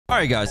All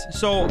right, guys.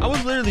 So I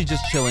was literally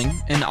just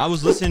chilling and I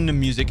was listening to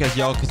music. As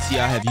y'all can see,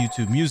 I have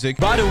YouTube Music.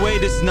 By the way,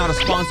 this is not a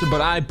sponsor, but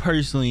I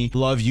personally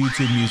love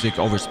YouTube Music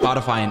over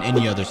Spotify and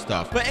any other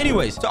stuff. But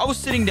anyways, so I was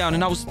sitting down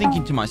and I was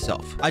thinking to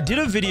myself, I did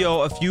a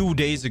video a few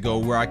days ago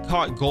where I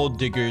caught gold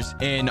diggers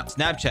in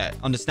Snapchat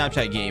on the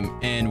Snapchat game.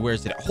 And where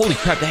is it? Holy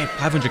crap, they have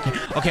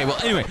 500K. Okay, well,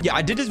 anyway, yeah,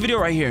 I did this video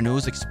right here and it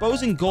was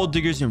exposing gold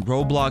diggers in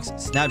Roblox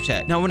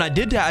Snapchat. Now, when I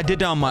did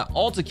that on my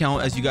alt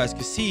account. As you guys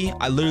can see,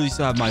 I literally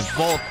still have my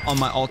vault on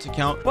my alt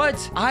account.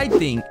 But I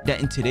think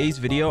that in today's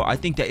video, I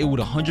think that it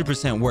would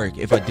 100% work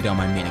if I did it on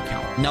my main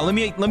account. Now, let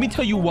me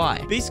tell you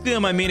why. Basically,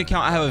 on my main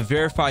account, I have a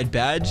verified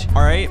badge,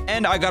 all right?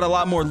 And I got a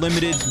lot more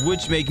limiteds,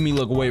 which make me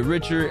look way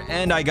richer.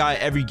 And I got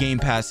every game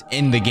pass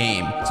in the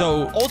game.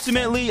 So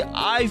ultimately,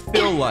 I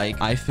feel like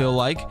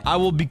I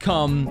will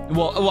become,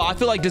 well, I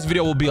feel like this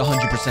video will be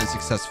 100%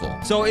 successful.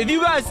 So if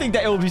you guys think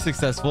that it will be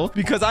successful,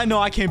 because I know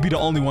I can't be the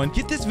only one,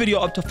 get this video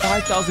up to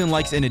 5,000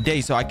 likes in a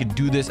day so I could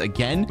do this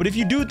again. But if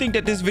you do think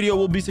that this video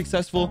will be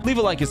successful, leave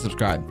a like and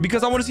subscribe,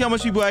 because I want to see how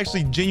much people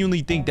actually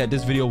genuinely think that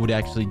this video would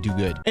actually do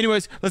good.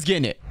 Anyways, let's get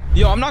in it.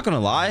 Yo, I'm not gonna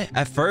lie.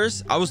 At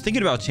first, I was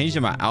thinking about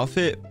changing my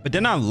outfit, but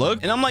then I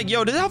looked and I'm like,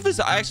 yo, this outfit's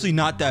actually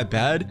not that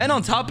bad. And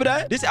on top of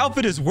that, this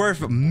outfit is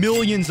worth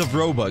millions of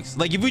Robux.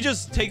 Like, if we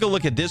just take a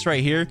look at this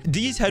right here,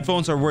 these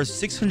headphones are worth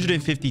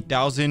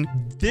 650,000.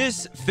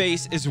 This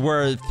face is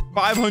worth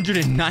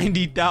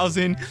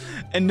 590,000.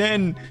 And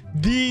then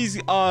these,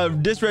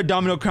 this red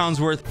domino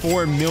crown's worth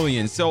 4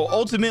 million. So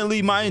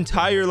ultimately, my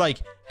entire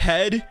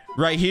head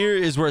right here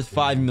is worth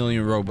 5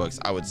 million Robux,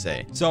 I would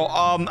say. So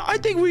I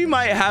think we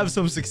might have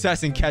some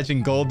success in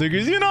catching gold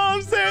diggers, you know what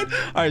I'm saying?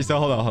 All right, so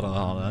hold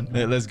on.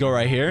 Let's go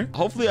right here.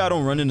 Hopefully I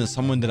don't run into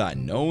someone that I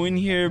know in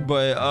here,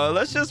 but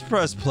let's just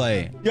press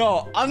play.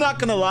 Yo, I'm not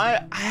gonna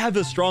lie, I have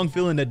a strong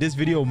feeling that this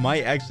video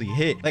might actually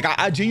hit. Like,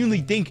 I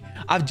genuinely think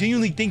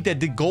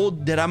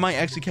that I might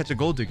actually catch a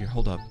gold digger.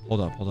 Hold up.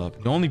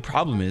 The only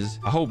problem is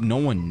I hope no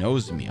one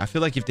knows me. I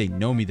feel like if they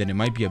know me, then it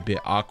might be a bit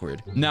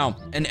awkward. Now,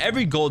 in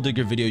every gold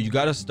digger video, you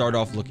gotta start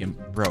off looking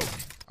broke.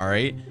 All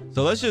right,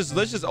 so let's just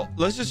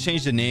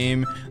change the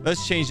name.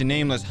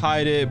 Let's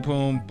hide it.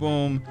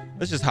 Boom.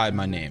 Let's just hide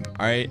my name.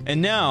 All right,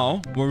 and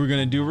now what we're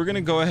gonna do, we're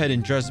gonna go ahead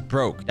and dress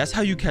broke. That's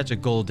how you catch a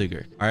gold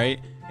digger. All right,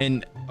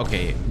 and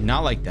okay,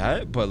 not like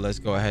that, but let's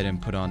go ahead and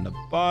put on the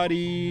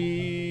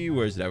body.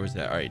 Where's that?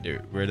 All right,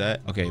 there, where that?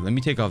 Okay, let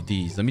me take off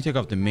these. Let me take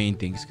off the main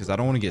things because I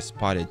don't want to get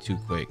spotted too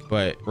quick.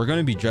 But we're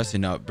gonna be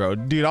dressing up, bro.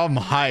 Dude, I'm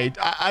hyped.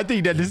 I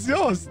think that this,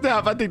 oh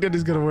snap, I think that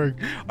is gonna work.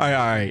 All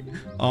right.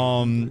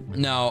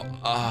 Now,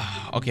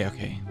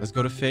 okay. Let's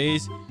go to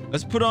face.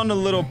 Let's put on a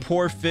little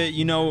poor fit.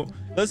 You know,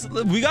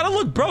 we gotta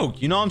look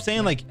broke. You know what I'm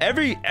saying? Like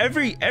every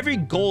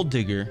gold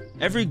digger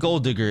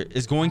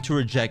is going to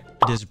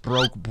reject this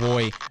broke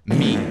boy,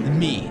 me.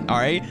 All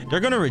right, they're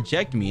gonna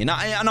reject me, and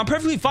I'm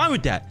perfectly fine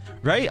with that,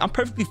 right? I'm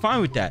perfectly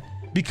fine with that.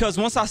 Because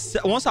once I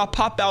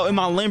pop out in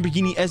my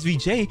Lamborghini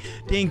SVJ,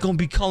 they ain't gonna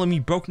be calling me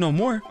broke no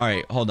more. All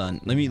right, hold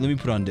on. Let me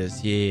put on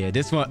this. Yeah,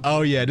 this one.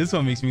 Oh yeah, this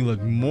one makes me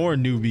look more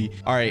newbie.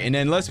 All right, and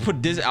then let's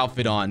put this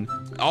outfit on.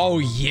 Oh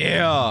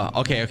yeah.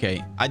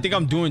 Okay. I think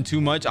I'm doing too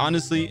much,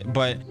 honestly,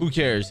 but who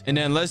cares? And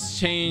then let's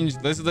change.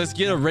 Let's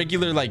get a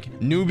regular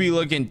newbie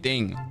looking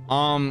thing.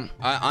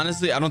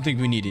 Honestly, I don't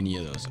think we need any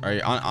of those. All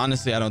right.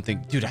 Honestly, I don't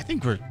think. Dude, I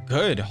think we're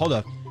good. Hold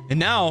up. And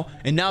now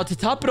to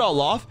top it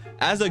all off,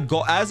 as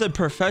a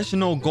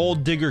professional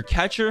gold digger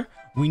catcher,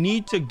 we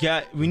need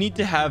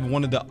to have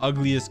one of the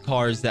ugliest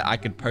cars that I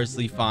could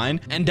personally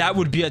find, and that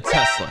would be a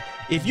Tesla.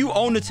 If you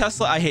own a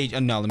Tesla, I hate you.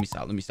 No, let me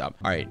stop.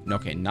 All right,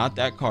 okay, not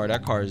that car.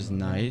 That car is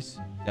nice.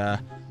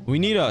 We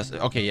need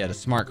okay, yeah, the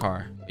smart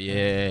car.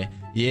 Yeah.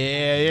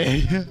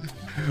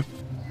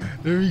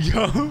 There we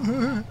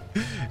go.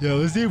 Yo,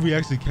 let's see if we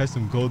actually catch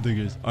some gold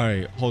diggers. All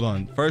right, hold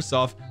on. First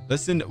off,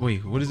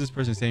 wait, what is this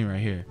person saying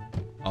right here?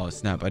 Oh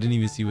snap, I didn't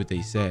even see what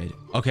they said.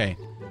 Okay,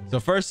 so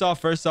first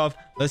off,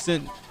 let's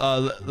send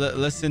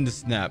the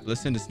snap.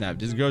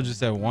 This girl just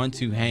said want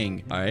to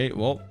hang. All right,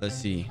 well, let's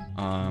see.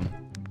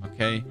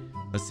 Okay,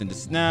 let's send the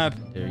snap.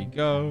 There you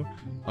go.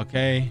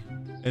 Okay,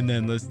 and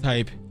then let's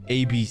type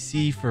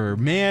ABC for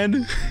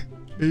man.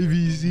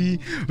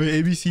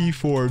 ABC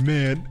for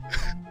man.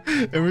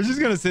 And we're just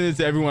gonna send it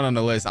to everyone on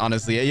the list,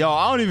 honestly. Yo,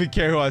 I don't even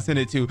care who I send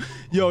it to.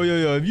 Yo,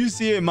 if you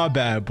see it, my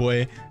bad,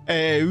 boy.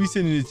 Hey, we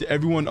sending it to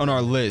everyone on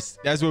our list.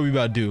 That's what we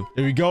about to do.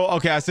 There we go.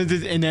 Okay, I sent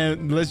it, and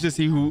then let's just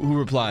see who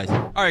replies.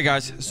 All right,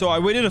 guys, so I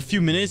waited a few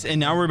minutes, and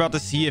now we're about to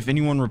see if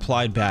anyone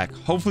replied back.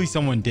 Hopefully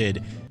someone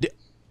did.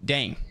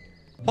 Dang,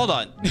 hold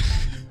on.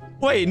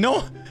 Wait,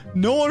 no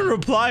one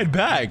replied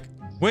back.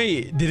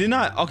 Wait, did it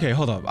not? Okay,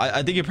 hold up.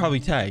 I think it probably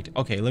tagged.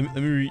 Okay, let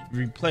me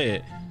replay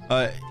it.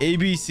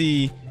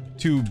 ABC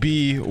to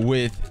be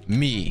with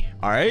me.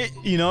 All right,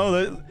 you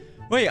know,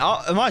 wait,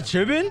 am I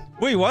tripping?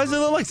 Wait, why does it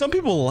look like some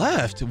people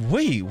left?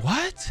 Wait,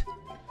 what?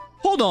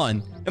 Hold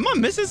on, am I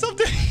missing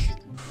something?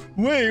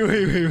 wait.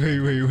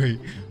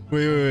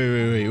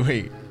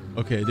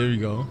 Okay, there we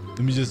go. Let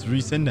me just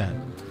resend that.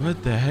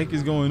 What the heck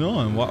is going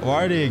on?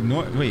 Why are they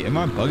ignoring? Wait, am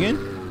I bugging?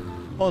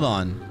 Hold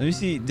on. Let me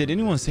see. Did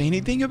anyone say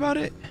anything about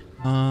it?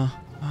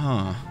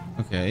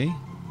 Okay.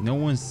 No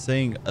one's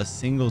saying a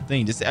single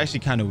thing. This is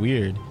actually kind of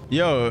weird.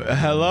 Yo,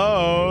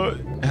 hello.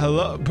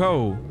 Hello,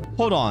 bro.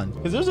 Hold on.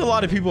 Because there's a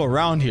lot of people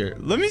around here.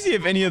 Let me see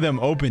if any of them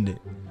opened it.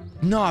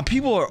 Nah,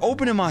 people are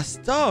opening my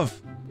stuff.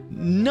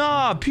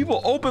 Nah,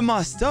 people open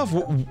my stuff.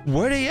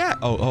 Where they at?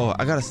 Oh,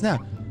 I got a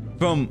snap.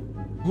 From,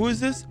 who is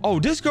this? Oh,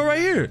 this girl right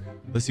here.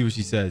 Let's see what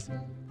she says.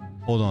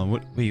 Hold on.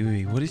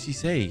 Wait. What did she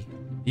say?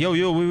 Yo,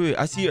 wait.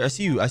 I see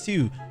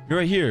you. You're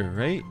right here,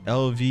 right?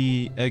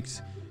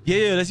 LVX.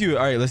 Yeah, that's you.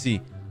 All right, let's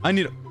see. I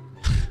need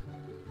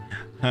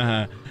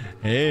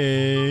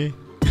hey.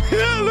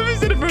 Let me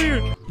sit in front of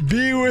you.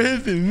 Be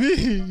with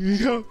me.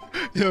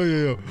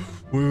 Yo.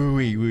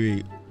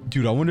 Wait.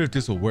 Dude, I wonder if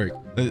this will work.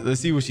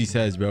 Let's see what she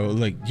says, bro.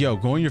 Like, yo,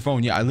 go on your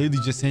phone. Yeah, I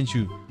literally just sent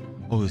you.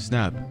 Oh,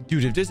 snap.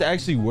 Dude, if this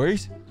actually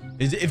works,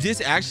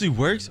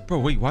 bro,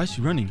 wait, why is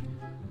she running?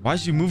 Why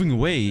is she moving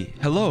away?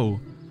 Hello.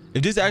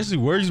 If this actually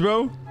works,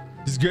 bro,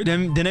 this girl,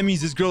 then that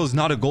means this girl is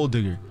not a gold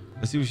digger.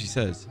 Let's see what she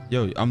says.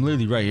 Yo, I'm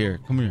literally right here.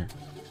 Come here.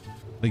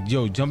 Like,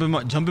 yo, jump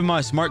in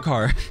my smart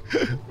car.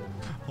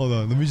 Hold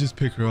on, let me just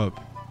pick her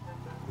up.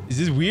 Is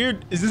this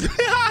weird? Is this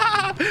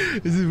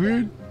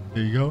weird?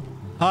 There you go.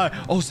 Hi.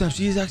 Oh, snap.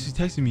 She is actually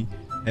texting me.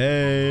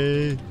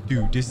 Hey.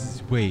 Dude,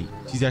 wait.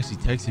 She's actually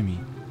texting me.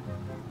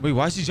 Wait,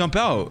 why did she jump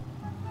out?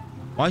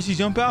 Why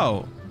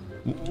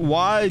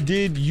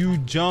did you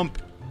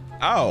jump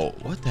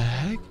out? What the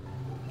heck?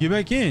 Get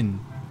back in.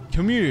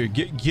 Come here.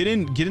 Get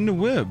in the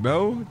whip,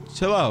 bro.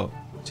 Chill out,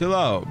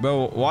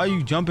 bro. Why are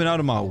you jumping out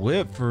of my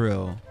whip for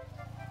real?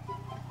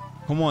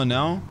 Come on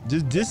now.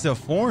 This is a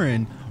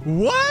foreign.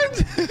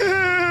 What?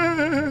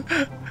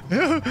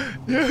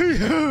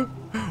 Yo.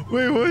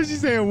 Wait, what is she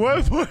saying?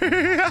 What for?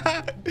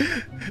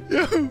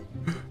 Yo.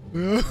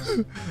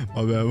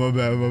 My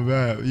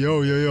bad.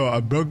 Yo. I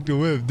broke the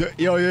whip.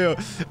 Yo.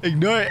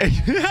 Ignore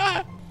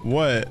it.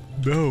 What?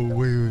 Bro,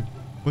 wait.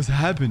 What's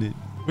happening?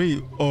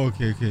 Wait. Oh,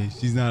 okay.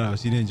 She's not out.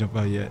 She didn't jump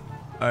out yet.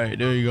 All right,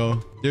 there you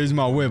go. There's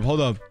my whip. Hold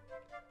up.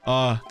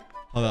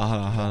 Hold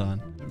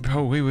on.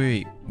 Bro,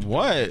 wait.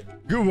 What?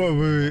 Come on,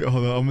 wait.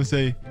 Hold on. I'm gonna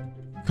say,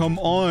 come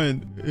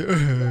on.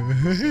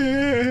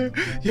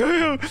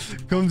 Yo.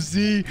 Come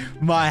see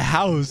my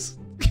house.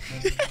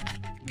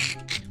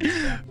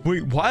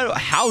 Wait, why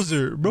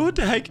Hauser? Bro, what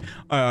the heck?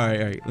 All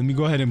right. Let me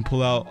go ahead and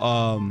pull out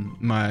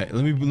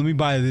let me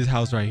buy this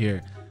house right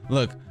here.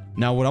 Look,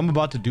 now what I'm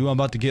about to do, I'm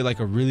about to get like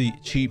a really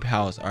cheap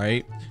house, all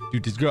right?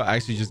 Dude, this girl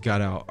actually just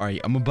got out. All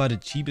right, I'm about the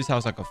cheapest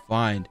house I could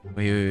find.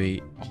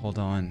 Wait. Hold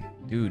on.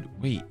 Dude,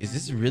 wait, is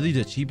this really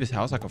the cheapest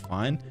house I could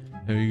find?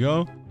 There you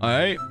go. All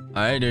right,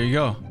 there you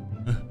go.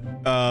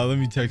 Let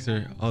me text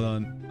her. Hold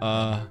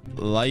on.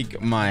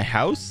 Like my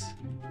house?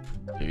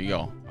 There you go.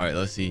 All right,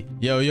 let's see.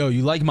 Yo,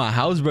 you like my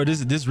house, bro?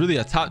 This really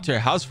a top tier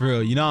house for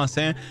real. You know what I'm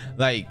saying?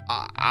 Like,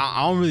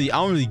 I don't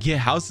really get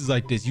houses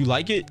like this. You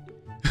like it?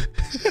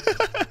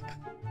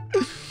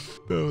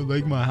 Bro,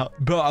 like my house.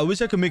 Bro, I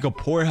wish I could make a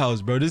poor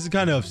house, bro. This is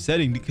kind of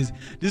upsetting because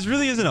this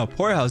really isn't a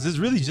poor house. This is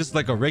really just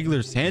like a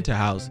regular Santa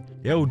house.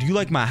 Yo, do you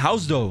like my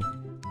house though?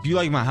 Do you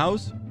like my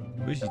house?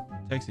 Where is she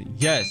texting?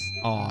 Yes.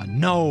 Oh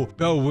no,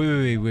 bro.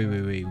 Wait.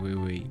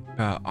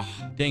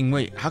 Dang,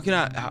 wait. How can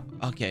I?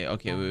 Okay.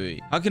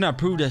 Wait. How can I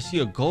prove that she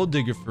a gold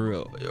digger for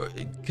real?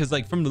 Because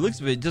like from the looks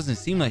of it, it doesn't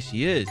seem like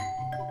she is.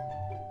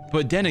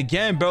 But then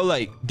again, bro,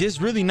 like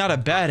this really not a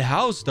bad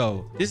house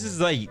though. This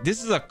is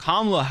a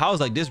calm little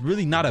house. Like this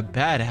really not a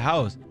bad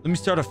house. Let me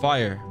start a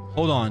fire.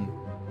 Hold on.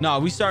 Nah,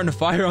 we starting a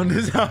fire on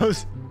this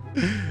house.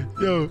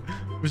 Yo,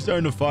 we're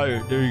starting a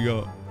fire. There we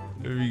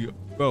go.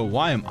 Bro,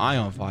 why am I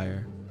on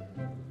fire?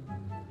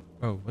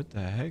 Bro, what the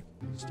heck?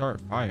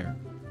 Start fire.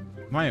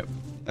 I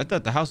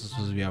thought the house was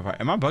supposed to be on fire.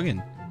 Am I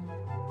bugging?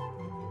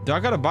 Do I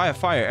gotta buy a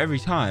fire every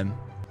time?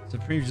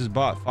 Supreme just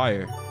bought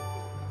fire.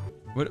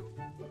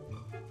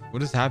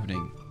 What is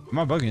happening? Am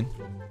I bugging?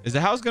 Is the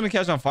house gonna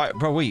catch on fire?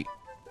 Bro, wait.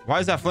 Why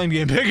is that flame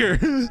getting bigger?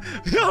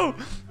 Yo,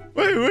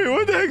 wait.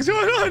 What the heck's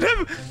going on?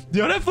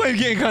 Yo, that flame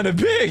getting kind of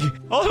big.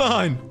 Hold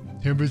on.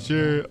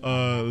 Temperature.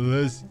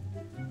 Let's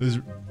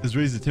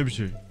raise the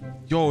temperature.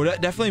 Yo,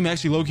 that flame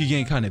actually low-key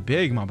getting kind of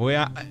big, my boy.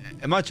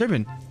 Am I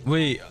tripping?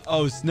 Wait.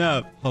 Oh,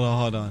 snap.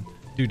 Hold on.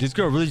 Dude, this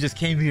girl really just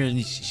came here and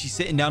she's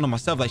sitting down on my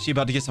stuff like she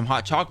about to get some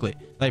hot chocolate.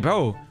 Like,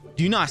 bro,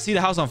 do you not see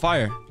the house on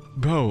fire?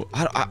 Bro,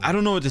 I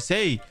don't know what to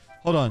say.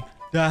 Hold on.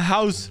 The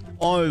house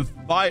on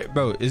fire.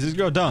 Bro, is this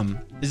girl dumb?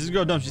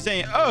 She's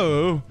saying,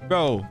 oh,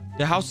 bro,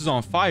 the house is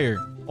on fire.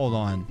 Hold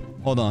on.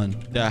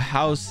 The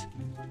house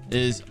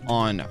is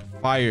on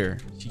fire.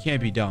 She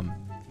can't be dumb.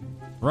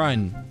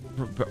 Run.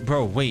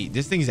 Bro, wait.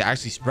 This thing is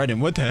actually spreading.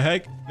 What the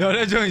heck? Yo,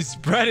 that joint's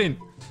spreading.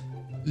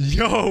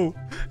 Yo,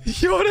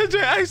 that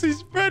joint actually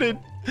spreading.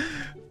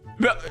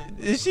 Bro,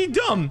 is she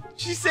dumb?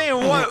 She's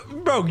saying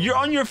what? Bro, you're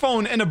on your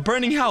phone in a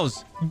burning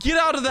house. Get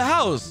out of the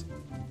house.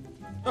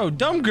 Bro,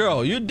 dumb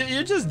girl. You're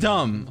just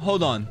dumb.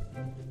 Hold on.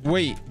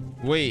 Wait.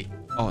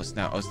 Oh,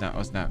 snap.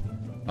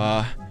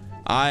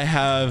 I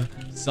have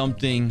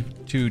something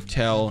to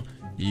tell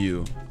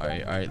You. All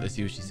right. Let's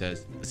see what she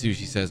says. Let's see what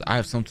she says. I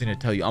have something to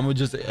tell you. I'm gonna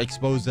just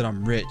expose that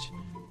I'm rich.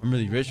 I'm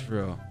really rich for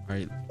real. All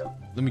right.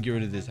 Let me get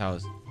rid of this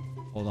house.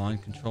 Hold on.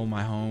 Control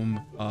my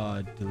home.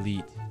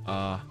 Delete.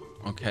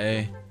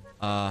 Okay.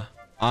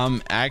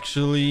 I'm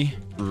actually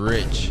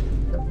rich.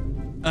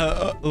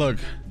 Look,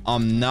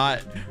 I'm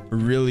not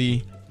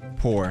really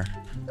poor.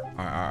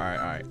 All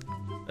right.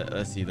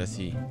 Let's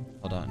see.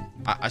 Hold on.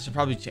 I should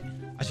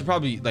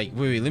probably like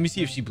wait. Let me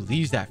see if she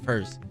believes that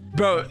first,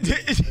 bro.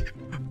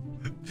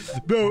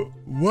 Bro,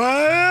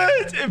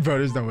 what? Bro,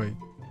 there's no way,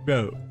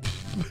 bro.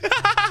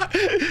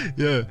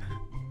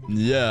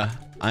 Yeah.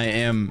 I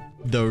am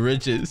the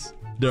richest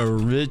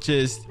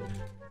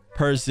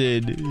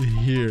person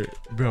here,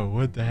 bro.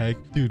 What the heck,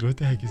 dude? What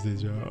the heck is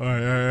this, bro? All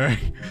right.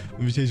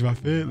 Let me change my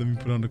fit. Let me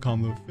put on the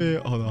calm little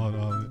fit. Hold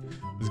on.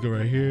 Let's go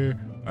right here.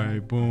 All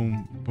right,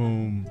 boom.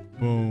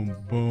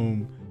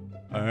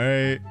 All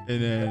right,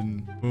 and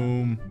then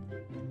boom.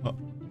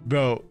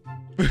 Bro,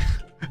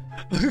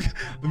 let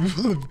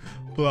me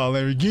pull out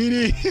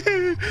Lamborghini.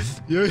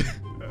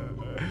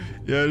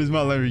 Yeah, this is my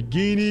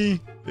Lamborghini.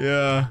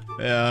 Yeah.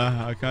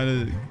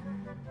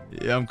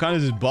 I'm kind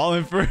of just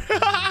balling for.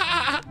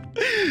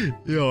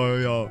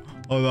 Yo,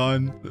 hold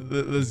on.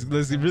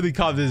 Let's really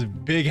call this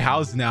big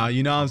house now.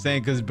 You know what I'm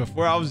saying? Because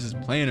before I was just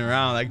playing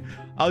around, like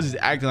I was just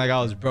acting like I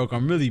was broke.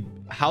 I'm really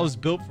house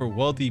built for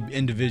wealthy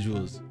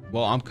individuals.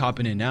 Well, I'm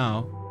copping it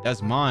now.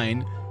 That's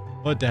mine.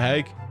 What the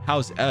heck?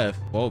 House F.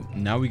 Well,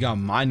 now we got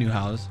my new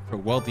house for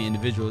wealthy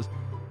individuals.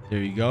 There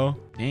you go.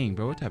 Dang,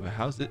 bro, what type of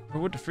house is it?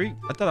 Bro, what the freak?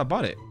 I thought I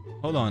bought it.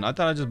 Hold on, I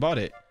thought I just bought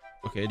it.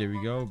 Okay, there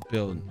we go.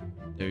 Build.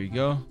 There you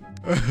go.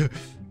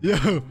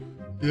 Yo,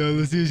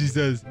 let's see what she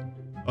says.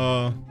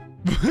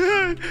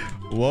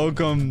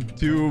 Welcome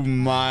to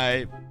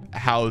my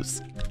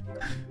house.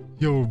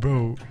 Yo,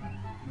 bro.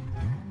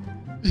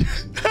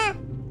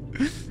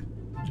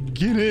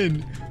 Get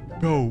in,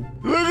 bro.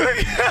 Look.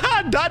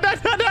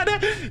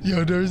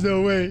 Yo, there's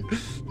no way.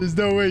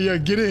 Yeah,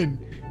 get in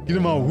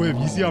my whip.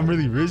 You see I'm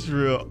really rich for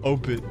real.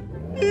 Open.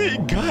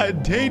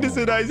 God dang, this is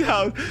a nice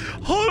house.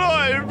 Hold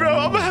on, bro.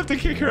 I'm gonna have to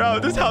kick her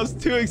out. This house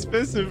is too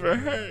expensive for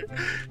her.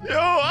 Yo,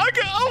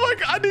 oh my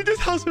God, I need this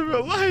house in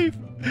real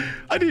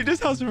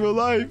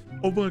life.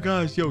 Oh my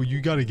gosh, yo,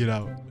 you gotta get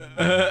out.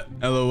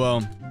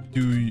 LOL.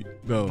 Dude,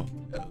 bro.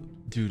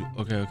 Dude,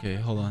 okay,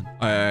 hold on.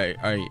 All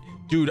right.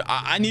 Dude,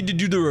 I need to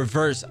do the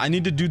reverse. I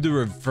need to do the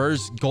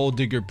reverse gold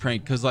digger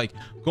prank. Cause like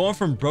going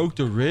from broke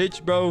to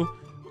rich, bro.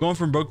 Going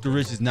from broke to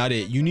rich is not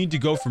it. You need to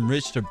go from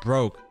rich to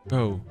broke.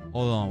 Bro,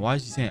 hold on. Why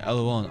is she saying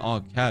LOL in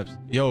all caps?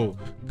 Yo,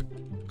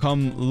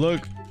 come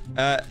look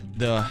at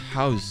the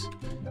house.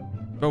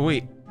 Bro,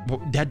 wait.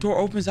 That door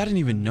opens? I didn't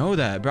even know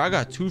that. Bro, I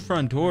got 2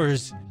 front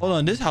doors. Hold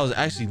on. This house is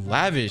actually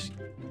lavish.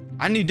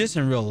 I need this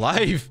in real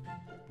life.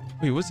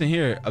 Wait, what's in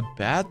here? A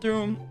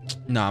bathroom?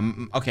 Nah,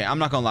 okay. I'm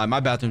not gonna lie.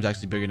 My bathroom's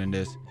actually bigger than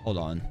this. Hold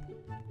on.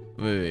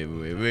 Wait.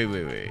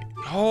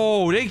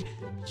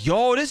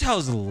 Yo, this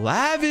house is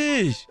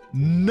lavish.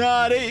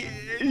 Nah,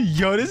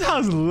 this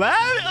house is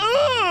lavish.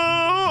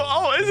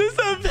 Oh, is this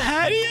a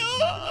patio?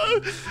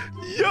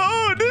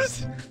 Yo,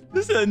 this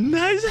is a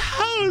nice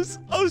house.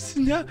 Oh,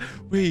 snap.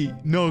 Wait,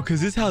 no, because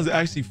this house is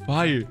actually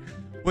fire.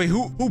 Wait,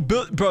 who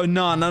built, bro?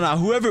 Nah.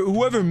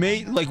 Whoever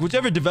made, like,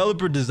 whichever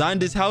developer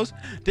designed this house,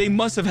 they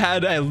must have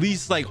had at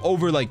least like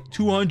over like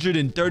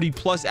 230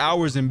 plus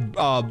hours in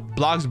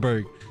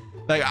Bloxburg.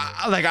 Like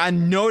I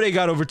know they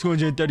got over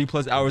 230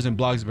 plus hours in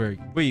Bloxburg.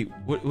 Wait,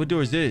 what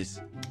door is this?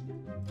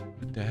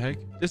 What the heck?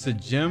 This a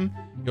gym?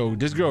 Yo,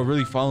 this girl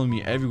really following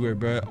me everywhere,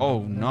 bro. Oh,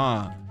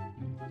 nah.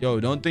 Yo,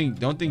 don't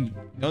think.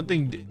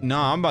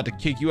 Nah, I'm about to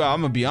kick you out.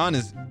 I'm gonna be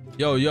honest.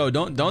 Yo,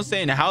 don't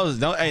stay in the house.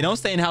 Don't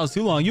stay in the house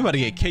too long. You about to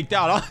get kicked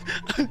out.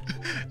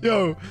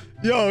 Yo,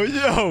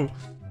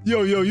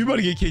 you about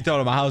to get kicked out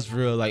of my house for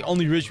real. Like,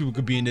 only rich people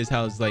could be in this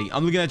house. Like,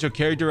 I'm looking at your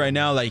character right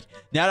now. Like,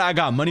 now that I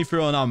got money for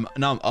real and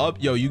I'm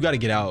up, yo, you gotta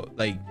get out.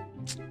 Like,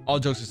 all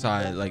jokes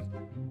aside, like,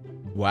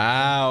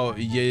 wow.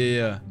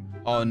 Yeah.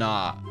 Oh,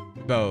 nah,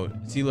 bro.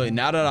 See, like,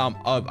 now that I'm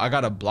up, I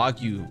gotta block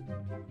you.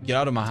 Get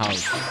out of my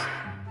house.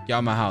 Get out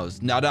of my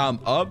house. Now that I'm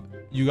up,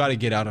 you gotta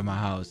get out of my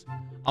house.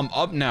 I'm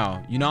up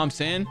now. You know what I'm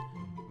saying?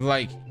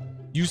 Like,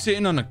 you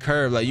sitting on the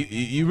curb. Like,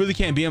 you really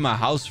can't be in my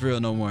house for real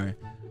no more.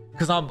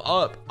 Cause I'm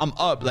up.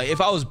 Like,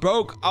 if I was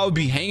broke, I would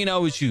be hanging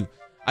out with you.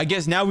 I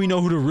guess now we know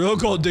who the real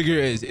gold digger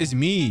is. It's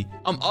me.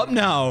 I'm up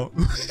now.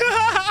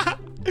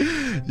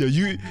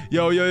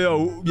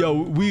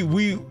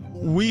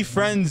 We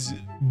friends,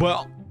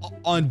 but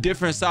on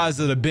different sides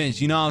of the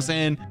bench. You know what I'm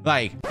saying?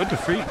 Like, what the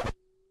freak?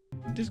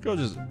 This girl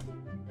just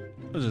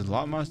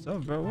locked my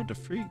stuff, bro. What the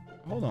freak?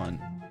 Hold on.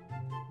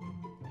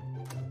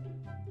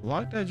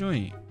 Lock that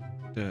joint.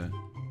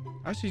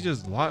 How she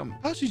just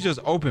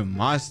opened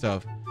my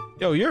stuff?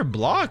 Yo, you're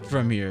blocked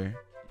from here.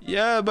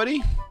 Yeah,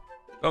 buddy.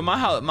 Bro, my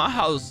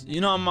house, you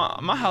know,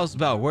 my house is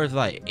about worth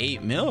like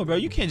 8 mil, bro.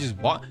 You can't just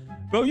walk.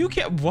 Bro, you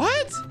can't.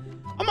 What?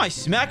 I might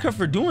smack her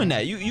for doing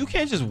that. You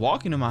can't just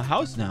walk into my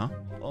house now.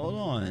 Hold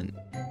on.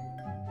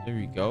 There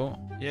we go.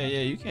 Yeah,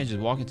 you can't just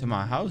walk into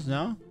my house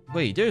now.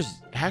 Wait,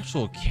 there's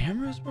actual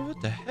cameras, bro?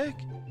 What the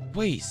heck?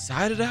 Wait,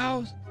 side of the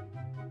house?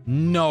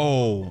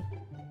 No.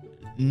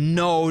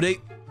 No,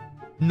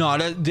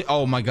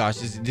 oh my gosh,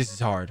 this is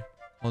hard.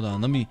 Hold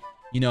on, let me,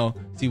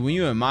 see, when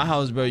you're in my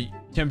house, bro,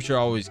 temperature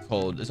always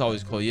cold. It's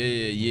always cold.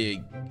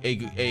 Yeah.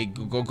 Hey,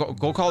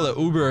 go call an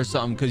Uber or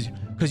something,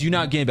 cause you're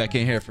not getting back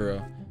in here for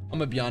real. I'm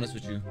gonna be honest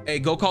with you. Hey,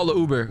 go call an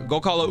Uber. Go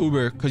call an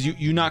Uber, cause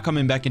you're not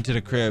coming back into the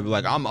crib.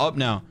 Like, I'm up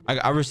now.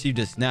 I received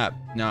a snap.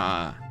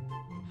 Nah.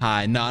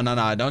 Hi.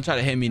 Nah. Don't try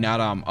to hit me now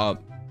that I'm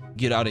up.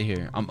 Get out of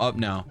here. I'm up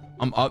now.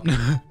 I'm up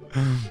now.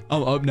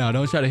 I'm up now.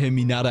 Don't try to hit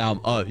me now that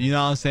I'm up. You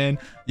know what I'm saying?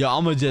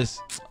 Yo, this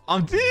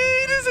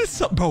is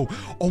so, bro.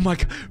 Oh my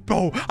god,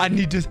 bro. I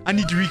need to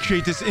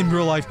recreate this in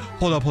real life.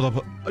 Hold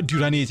up.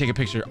 Dude, I need to take a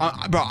picture.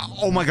 Bro,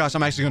 oh my gosh,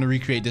 I'm actually gonna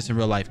recreate this in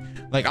real life.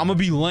 Like, I'm gonna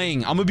be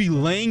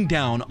laying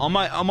down on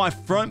my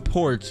front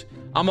porch.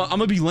 I'm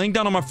gonna be laying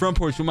down on my front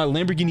porch with my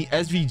Lamborghini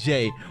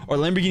SVJ or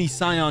Lamborghini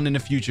Scion in the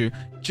future,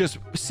 just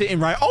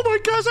sitting right. Oh my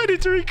gosh, I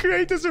need to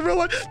recreate this in real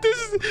life.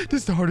 This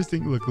is the hardest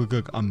thing.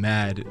 Look, I'm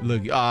mad.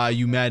 Look,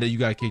 you mad that you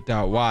got kicked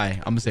out? Why?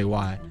 I'm gonna say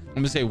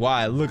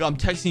why. Look, I'm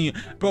texting you,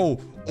 bro.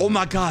 Oh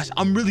my gosh,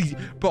 I'm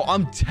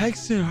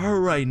texting her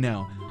right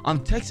now.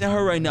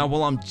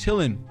 While I'm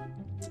chilling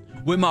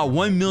with my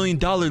 $1 million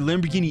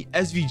Lamborghini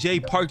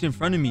SVJ parked in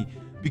front of me.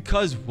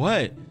 Because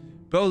what,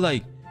 bro?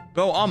 Like,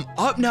 bro, I'm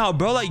up now,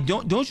 bro. Like,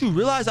 don't you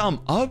realize I'm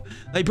up?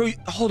 Like, bro,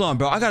 hold on,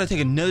 bro. I gotta take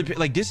another pic.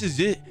 Like, this is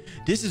it.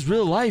 This is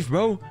real life,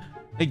 bro.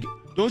 Like,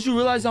 don't you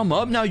realize I'm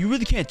up now? You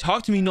really can't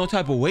talk to me no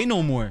type of way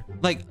no more.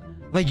 Like,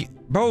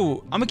 bro,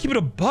 I'm gonna keep it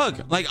a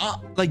bug. Like,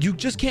 you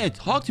just can't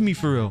talk to me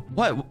for real.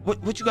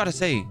 What you gotta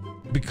say?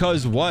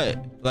 Because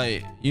what?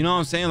 Like, you know what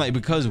I'm saying? Like,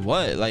 because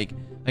what? Like,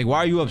 why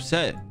are you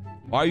upset?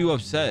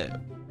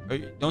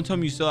 Don't tell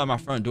me you still at my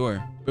front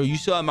door, bro. You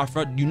still at my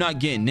front. You're not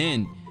getting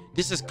in.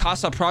 This is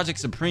Project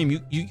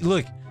Supreme. You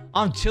look,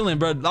 I'm chilling,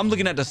 bro. I'm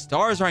looking at the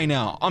stars right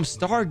now. I'm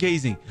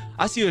stargazing.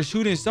 I see a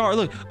shooting star.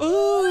 Look.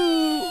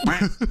 Ooh.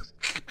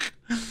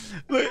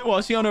 Look,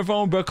 while she on her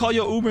phone, bro, call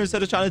your Uber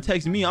instead of trying to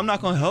text me. I'm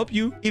not gonna help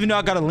you. Even though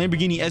I got a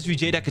Lamborghini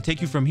SVJ that could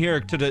take you from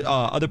here to the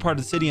other part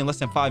of the city in less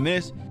than 5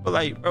 minutes. But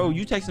like, bro,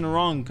 you texting the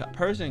wrong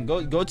person.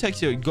 Go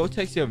text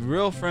your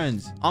real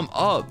friends. I'm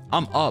up.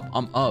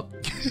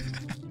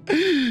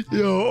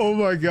 Yo, oh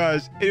my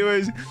gosh.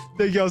 Anyways,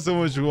 thank y'all so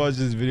much for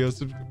watching this video.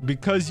 So,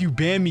 because you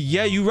banned me.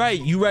 Yeah, you right,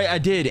 I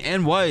did.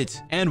 And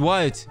what?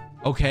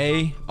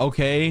 Okay.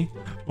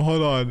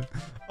 Hold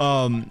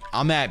on.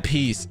 I'm at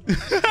peace.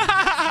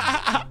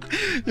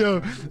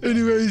 Yo,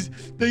 anyways,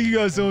 thank you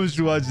guys so much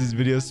for watching this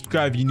video.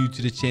 Subscribe if you're new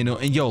to the channel.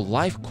 And yo,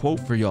 life quote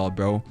for y'all,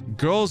 bro.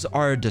 Girls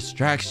are a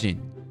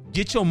distraction.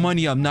 Get your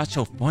money up, not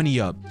your funny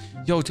up.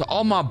 Yo, to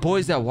all my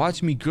boys that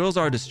watch me, girls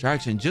are a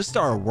distraction. Just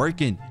start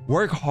working.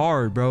 Work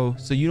hard, bro.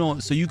 So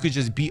you could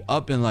just be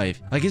up in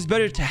life. Like, it's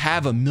better to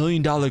have $1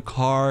 million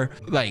car,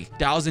 like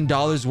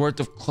 $1,000 worth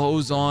of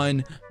clothes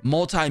on,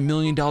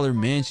 multi-million-dollar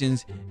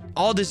mansions.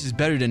 All this is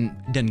better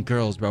than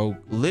girls, bro.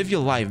 Live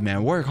your life,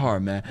 man. Work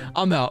hard, man.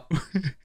 I'm out.